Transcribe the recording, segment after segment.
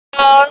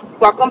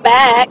Welcome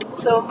back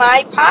to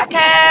my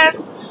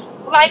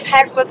podcast, Life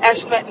Hacks with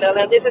Ashley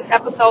McMillan. This is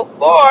episode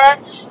 4,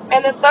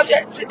 and the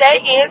subject today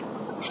is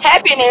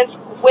happiness.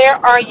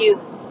 Where are you?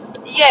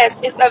 Yes,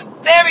 it's a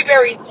very,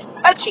 very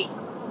touchy,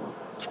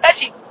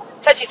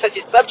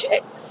 touchy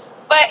subject,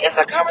 but it's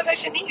a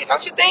conversation needed,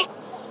 don't you think?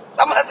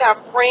 Some of us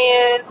have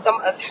friends, some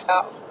of us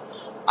have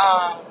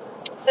um,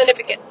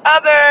 significant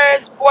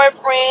others,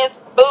 boyfriends,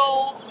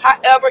 booze,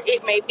 however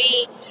it may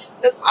be,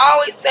 that's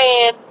always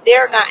saying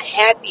they're not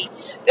happy.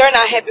 They're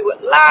not happy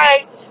with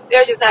life.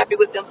 They're just not happy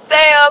with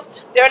themselves.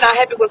 They're not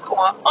happy with what's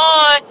going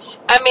on.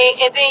 I mean,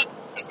 and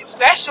then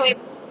especially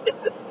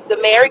the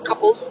married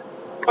couples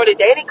or the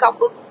dating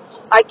couples,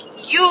 like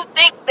you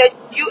think that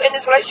you in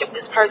this relationship with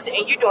this person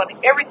and you're doing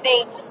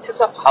everything to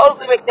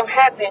supposedly make them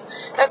happy,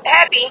 and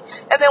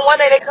then one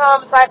day they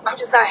come, it's like, I'm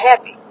just not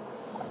happy.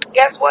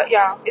 Guess what,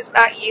 y'all? It's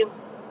not you.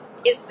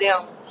 It's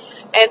them.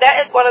 And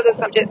that is one of the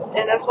subjects,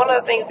 and that's one of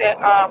the things that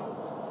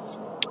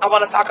I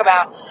want to talk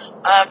about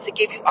to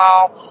give you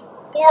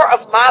all 4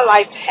 of my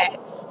life hacks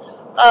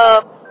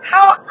of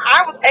how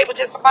I was able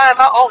just to find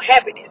my own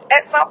happiness.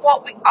 At some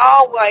point, we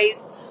always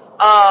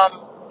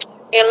um,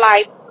 in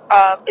life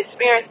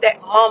experience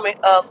that moment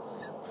of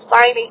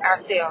finding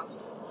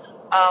ourselves,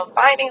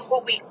 finding who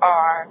we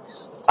are,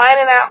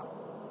 finding out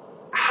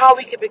how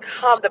we can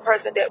become the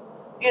person that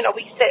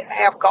we set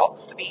have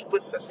goals to be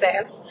with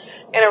success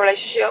in a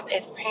relationship,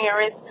 as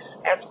parents,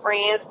 as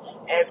friends,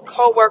 as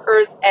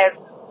co-workers,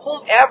 as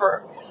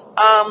whomever.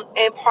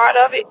 And part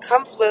of it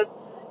comes with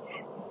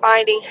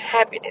finding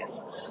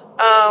happiness.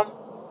 um,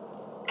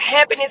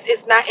 Happiness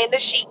is not in the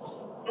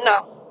sheets.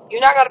 No,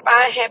 you're not going to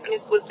find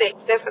happiness with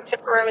sex. That's a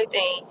temporary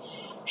thing.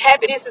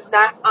 Happiness is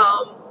not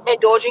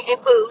indulging in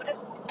food.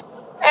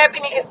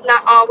 Happiness is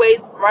not always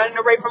running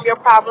away from your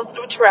problems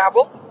through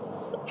travel.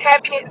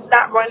 Happiness is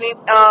not running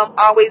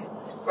always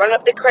run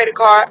up the credit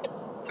card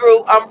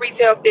through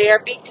retail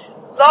therapy.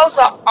 Those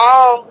are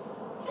all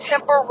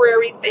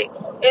temporary fix.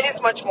 It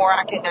is much more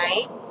I can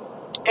name.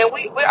 And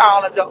we're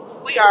all adults.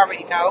 We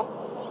already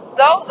know.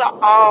 Those are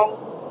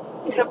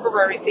all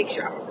temporary fix,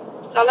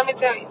 y'all. So let me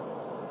tell you.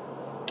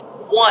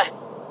 One.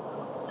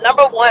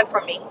 Number one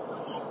for me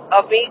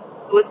of me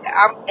was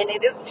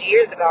and this was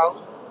years ago.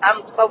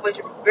 I'm so much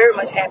very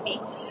much happy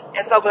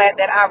and so glad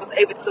that I was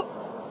able to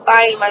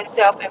find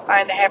myself and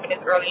find the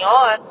happiness early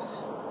on.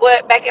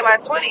 But back in my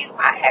 20s,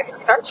 I had to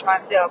search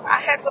myself. I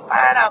had to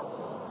find out,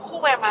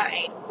 who am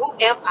I? Who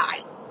am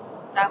I?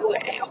 Not who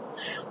I am.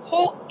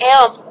 Who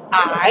am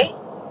I?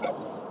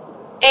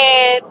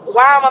 And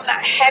why am I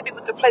not happy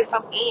with the place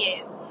I'm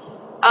in?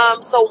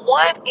 So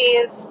one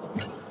is,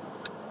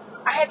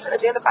 I had to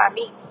identify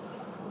me.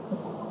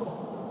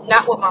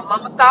 Not what my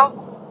mama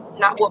thought,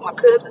 not what my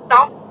cousin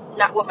thought,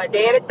 not what my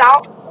daddy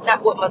thought,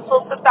 not what my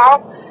sister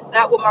thought,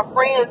 not what my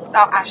friends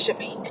thought I should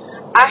be.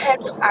 I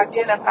had to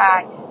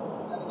identify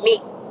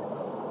me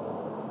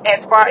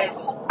as far as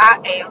who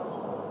I am.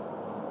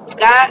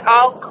 God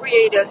all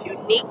created us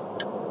unique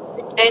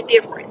and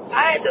different. So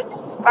I had to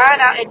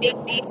find out and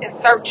dig deep and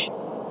search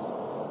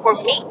for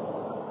me.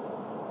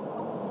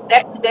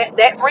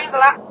 That brings a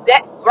lot.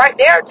 That right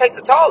there takes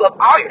a toll of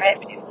all your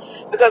happiness.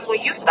 Because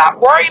when you stop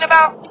worrying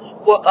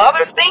about what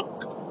others think,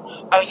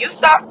 and you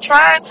stop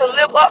trying to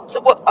live up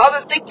to what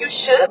others think you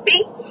should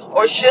be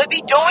or should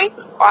be doing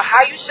or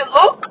how you should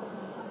look,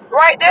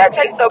 right there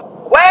takes a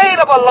weight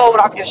of a load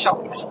off your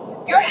shoulders.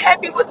 You're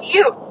happy with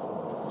you.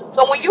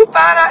 So when you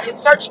find out and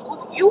search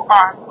who you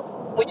are,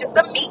 which is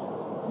the me,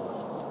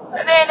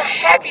 then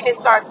happiness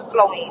starts to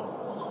flow in.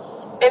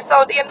 And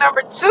so then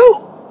number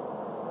 2,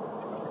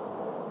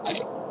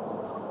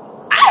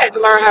 I had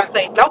to learn how to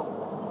say no.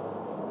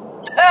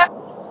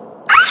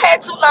 I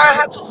had to learn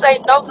how to say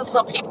no to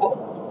some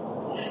people.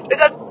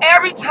 Because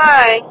every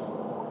time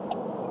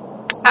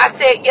I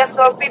said yes to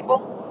those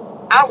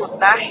people, I was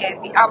not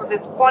happy. I was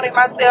disappointed in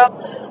myself.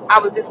 I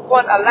was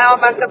disappointed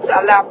allowing myself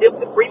to allow them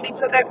to bring me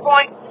to that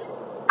point.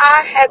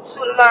 I had to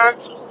learn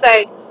to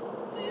say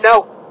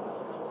no.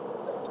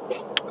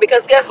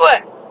 Because guess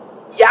what?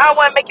 Y'all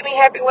wasn't making me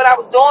happy what I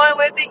was doing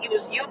with it. You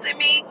was using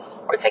me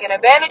or taking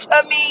advantage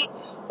of me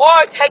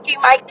or taking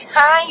my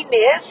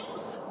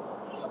kindness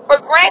for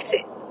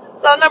granted.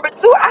 So number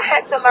 2, I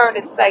had to learn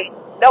to say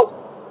no.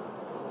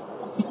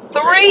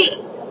 3,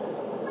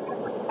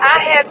 I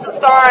had to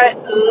start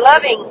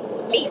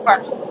loving me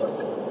first.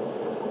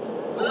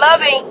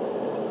 Loving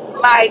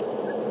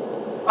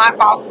my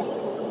faults,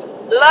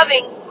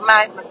 loving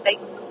my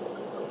mistakes,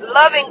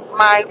 loving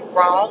my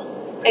wrong,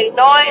 and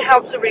knowing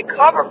how to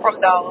recover from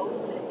those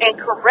and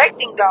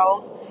correcting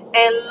those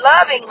and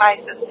loving my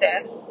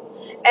success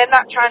and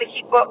not trying to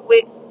keep up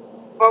with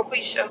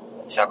Boquisha,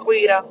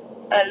 Shaquita,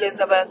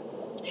 Elizabeth,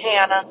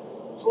 Hannah,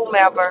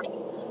 whomever.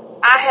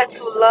 I had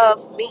to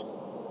love me.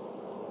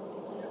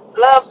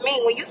 Love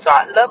me. When you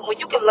start loving, when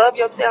you can love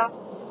yourself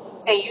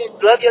and you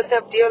love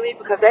yourself dearly,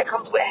 because that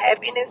comes with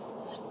happiness,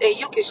 then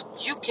you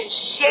can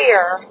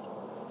share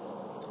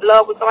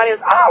love with somebody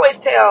else. I always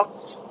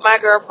tell my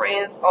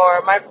girlfriends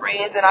or my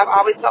friends, and I've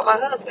always told my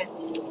husband,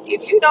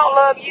 if you don't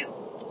love you,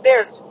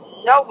 there's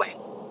no way.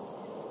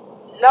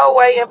 No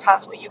way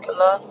impossible you can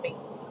love me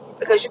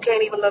because you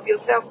can't even love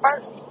yourself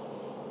first.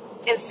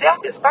 And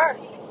self is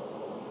first.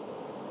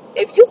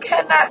 If you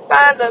cannot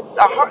find the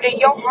heart in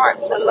your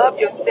heart to love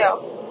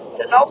yourself,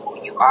 to know who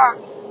you are,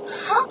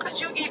 how could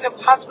you even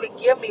possibly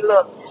give me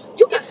love?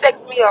 You can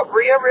sex me up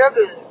real, real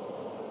good.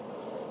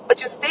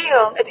 But you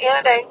still, at the end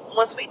of the day,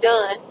 once we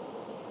done,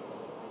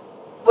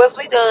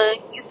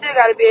 you still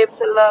got to be able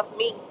to love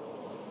me.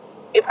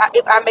 If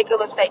I make a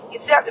mistake, you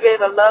still have to be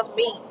able to love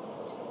me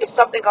if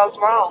something goes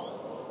wrong.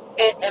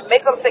 And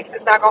makeup sex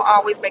is not going to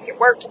always make it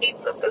work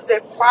either because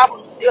the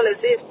problem still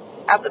exists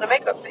after the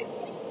makeup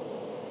sex.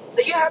 So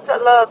you have to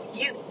love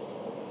you,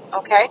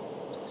 okay?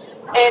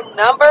 And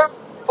number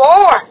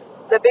 4,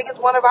 the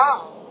biggest one of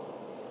all,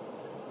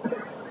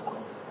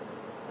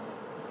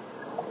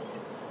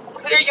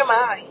 clear your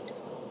mind.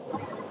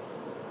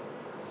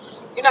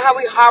 You know how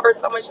we harbor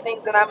so much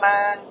things in our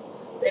mind?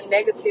 The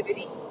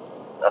negativity,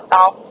 the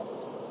thoughts,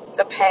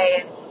 the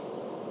past,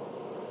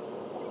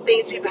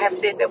 things people have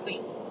said that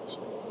we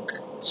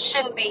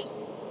shouldn't be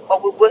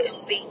or we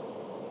wouldn't be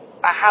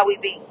or how we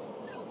be.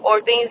 Or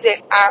things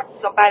that are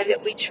somebody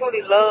that we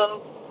truly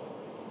love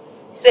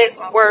said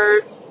some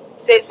words,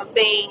 said some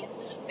things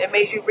that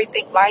made you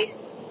rethink life,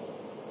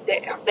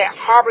 that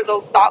harbor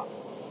those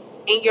thoughts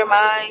in your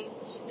mind,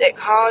 that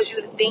cause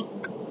you to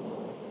think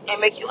and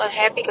make you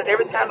unhappy, because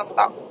every time those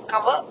thoughts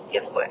come up,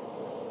 guess what?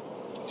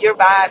 Your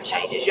vibe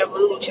changes, your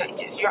mood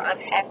changes, you're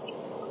unhappy.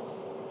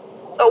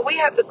 So we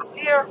have to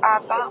clear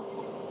our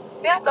thoughts.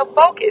 We have to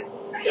focus.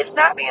 It's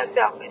not being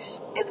selfish.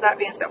 It's not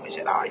being selfish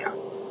at all,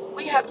 y'all.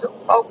 We have to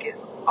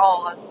focus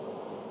on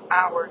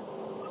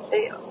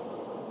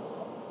ourselves.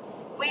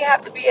 We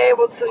have to be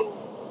able to,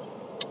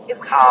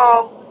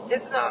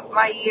 this is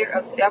my year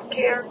of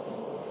self-care.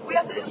 We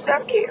have to do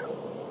self-care.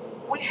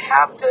 We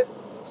have to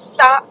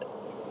stop,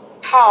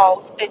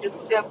 pause, and do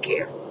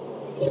self-care.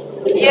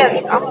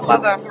 Yes, I'm a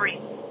mother of 3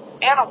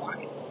 and a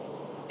wife.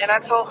 And I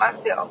told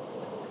myself,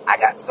 I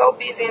got so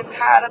busy and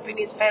tied up in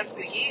these past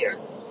few years,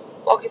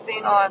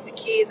 focusing on the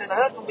kids and the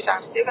husband, which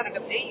I'm still going to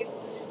continue.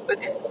 But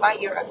this is my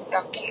year of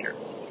self-care.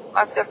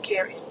 My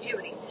self-care in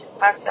beauty.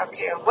 My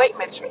self-care in weight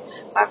management.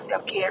 My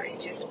self-care in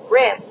just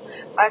rest.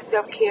 My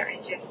self-care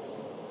in just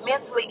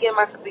mentally getting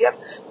myself together.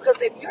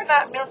 Because if you're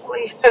not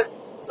mentally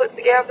put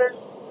together,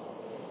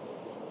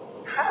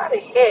 how the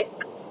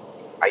heck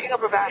are you going to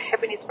provide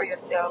happiness for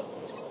yourself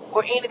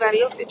or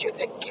anybody else that you're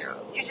taking care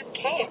of? You just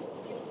can't.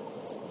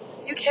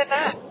 You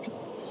cannot.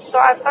 So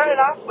I started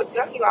off with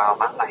telling you all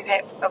my life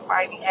hacks of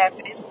finding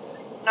happiness.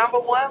 Number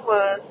 1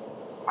 was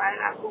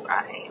finding out who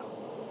I am.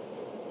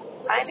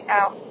 Finding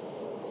out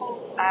who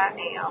I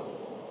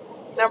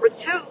am. Number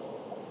 2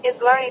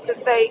 is learning to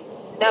say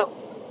no.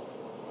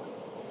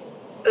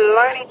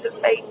 Learning to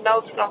say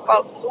no to them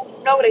folks who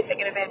know they're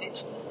taking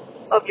advantage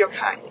of your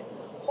kindness.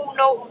 Who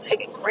know who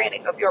taking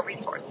granted of your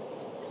resources.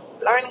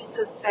 Learning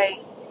to say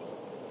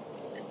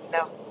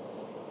no.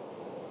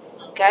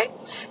 Okay?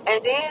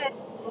 And then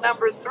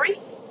number 3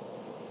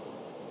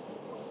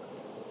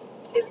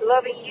 is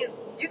loving you.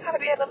 You gotta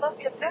be able to love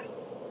yourself.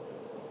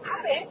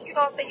 How the heck you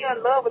gonna say you're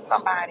in love with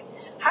somebody?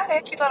 How the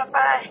heck you gonna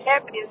find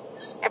happiness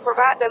and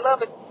provide that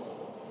love?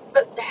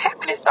 The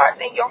happiness starts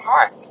in your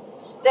heart.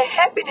 The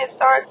happiness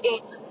starts in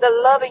the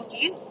loving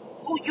you,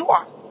 who you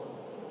are.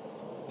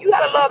 You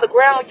gotta love the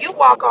ground you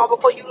walk on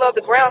before you love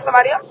the ground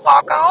somebody else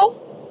walk on.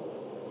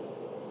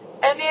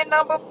 And then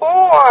number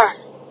 4,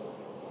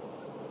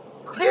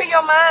 clear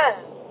your mind.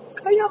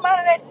 Clear your mind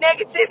of that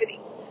negativity.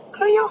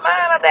 Clear your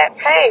mind of that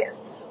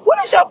past.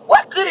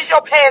 What good is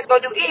your past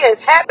gonna do? It has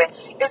happened.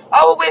 It's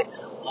over with.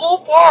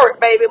 Move forward,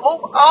 baby.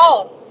 Move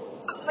on.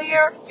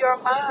 Clear your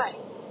mind.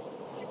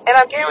 And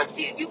I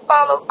guarantee you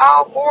follow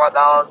all 4 of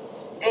those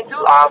and do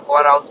all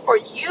 4 of those for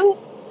you,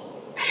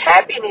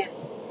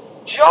 happiness,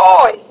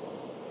 joy.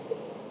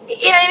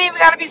 It ain't even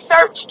gotta be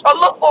searched or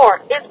looked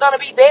for. It's gonna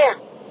be there.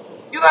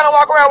 You're gonna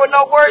walk around with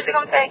no worries. They're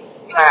gonna say,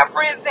 you gonna have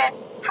friends saying,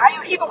 how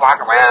you even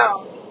walk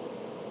around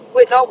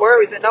with no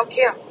worries and no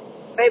care?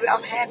 Baby,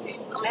 I'm happy.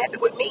 I'm happy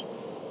with me.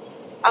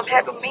 I'm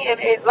happy with me,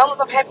 and as long as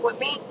I'm happy with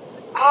me,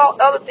 all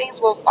other things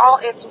will fall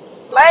into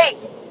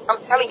place.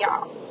 I'm telling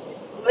y'all.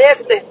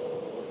 Listen,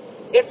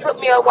 it took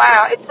me a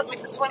while. It took me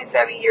to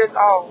 27 years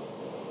old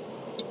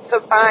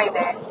to find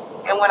that.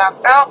 And when I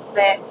found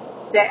that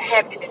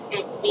happiness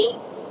in me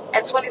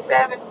at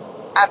 27,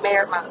 I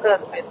married my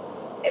husband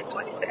at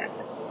 27.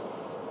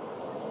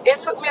 It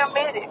took me a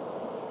minute.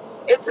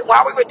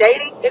 While we were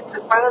dating, it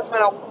took my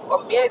husband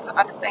a minute to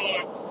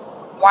understand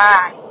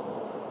why,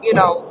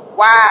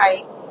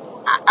 why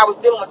I was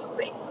dealing with some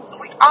things.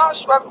 We all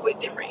struggle with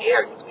different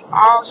areas. We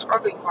all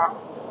struggle, you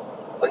all.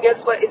 But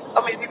guess what? It's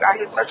so many people out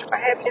here searching for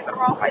happiness in the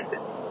wrong places.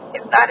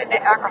 It's not in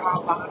that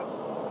alcohol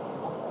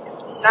bottle.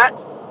 It's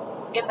not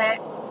in that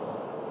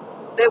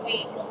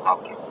weed you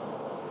smoking.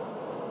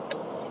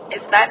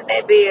 It's not in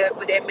that bed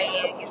with that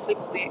man you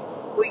sleeping with,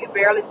 who you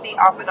barely see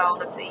off and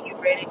on until you're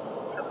ready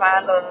to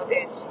find love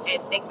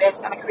and think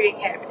that's going to create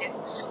happiness.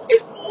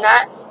 It's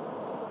not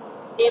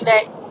in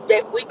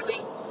that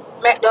weekly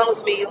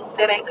McDonald's meal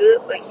that ain't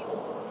good for you.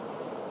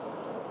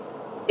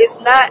 It's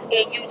not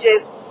in you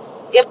just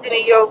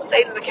emptying your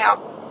savings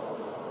account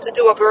to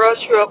do a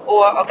girl's trip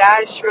or a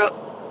guy's trip,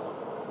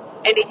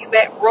 and then you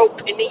back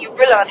broke, and then you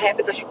really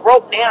unhappy because you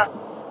broke now,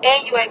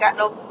 and you ain't got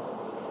no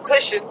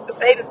cushion, a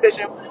savings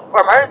cushion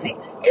for emergency.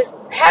 It's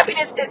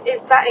happiness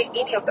is not in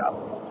any of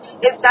those.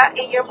 It's not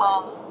in your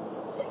mom.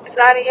 It's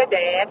not in your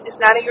dad. It's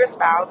not in your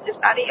spouse. It's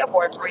not in your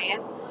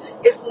boyfriend.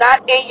 It's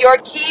not in your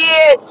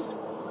kids.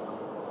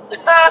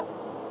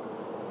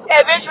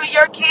 Eventually,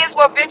 your kids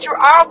will venture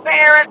off,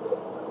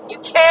 parents. You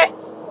can't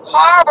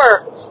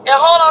harbor and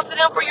hold on to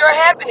them for your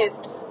happiness.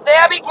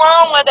 They'll be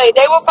grown one day.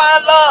 They will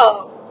find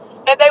love,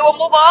 and they will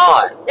move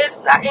on. It's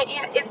not.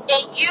 It's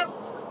in you.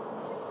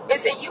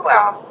 It's in you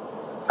all.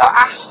 So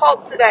I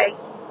hope today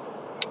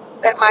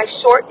that my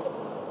short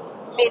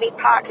mini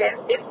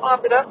podcast, it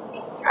summed it up.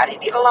 I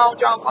didn't need a long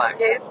drawn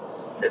podcast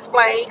to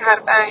explain how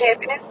to find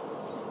happiness.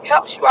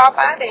 Helps you all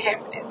find that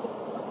happiness.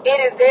 It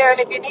is there, and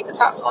if you need to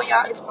talk to one,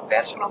 y'all, it's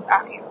professionals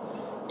out here.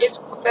 It's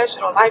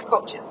professional life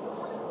coaches.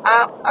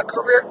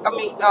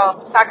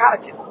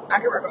 Psychologists,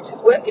 not career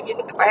coaches. What if you're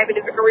looking for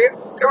happiness in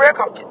career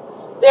coaches?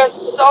 There's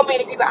so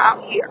many people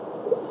out here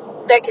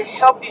that can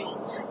help you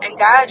and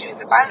guide you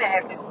to find that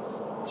happiness.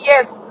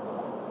 Yes,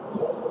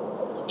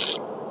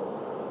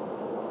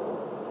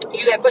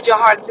 you have put your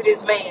heart into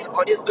this man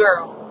or this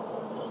girl.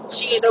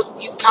 She ended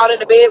up you caught in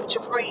the bed with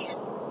your friend.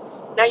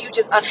 Now you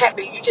just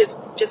unhappy. You just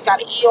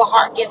got an ill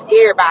heart against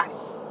everybody.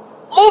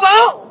 Move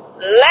on.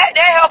 Let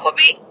that helper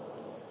be.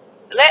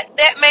 Let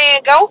that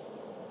man go.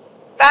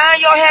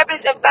 Find your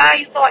happiness and find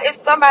you someone.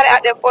 It's somebody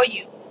out there for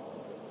you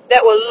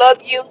that will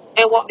love you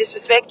and won't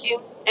disrespect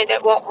you and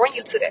that won't bring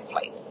you to that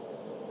place.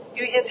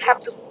 You just have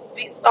to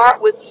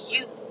start with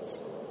you.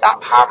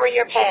 Stop harboring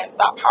your past.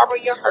 Stop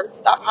harboring your hurt.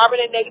 Stop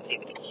harboring the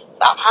negativity.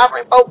 Stop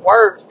harboring for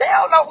words. They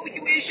don't know who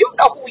you is. You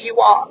know who you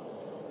are.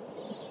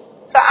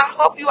 So I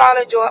hope you all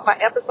enjoyed my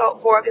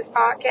episode 4 of this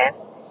podcast.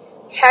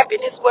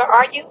 Happiness, where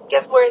are you?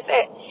 Guess where it's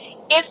at?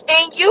 It's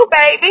in you,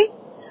 baby.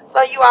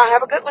 So you all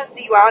have a good one.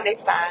 See you all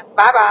next time.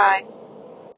 Bye-bye.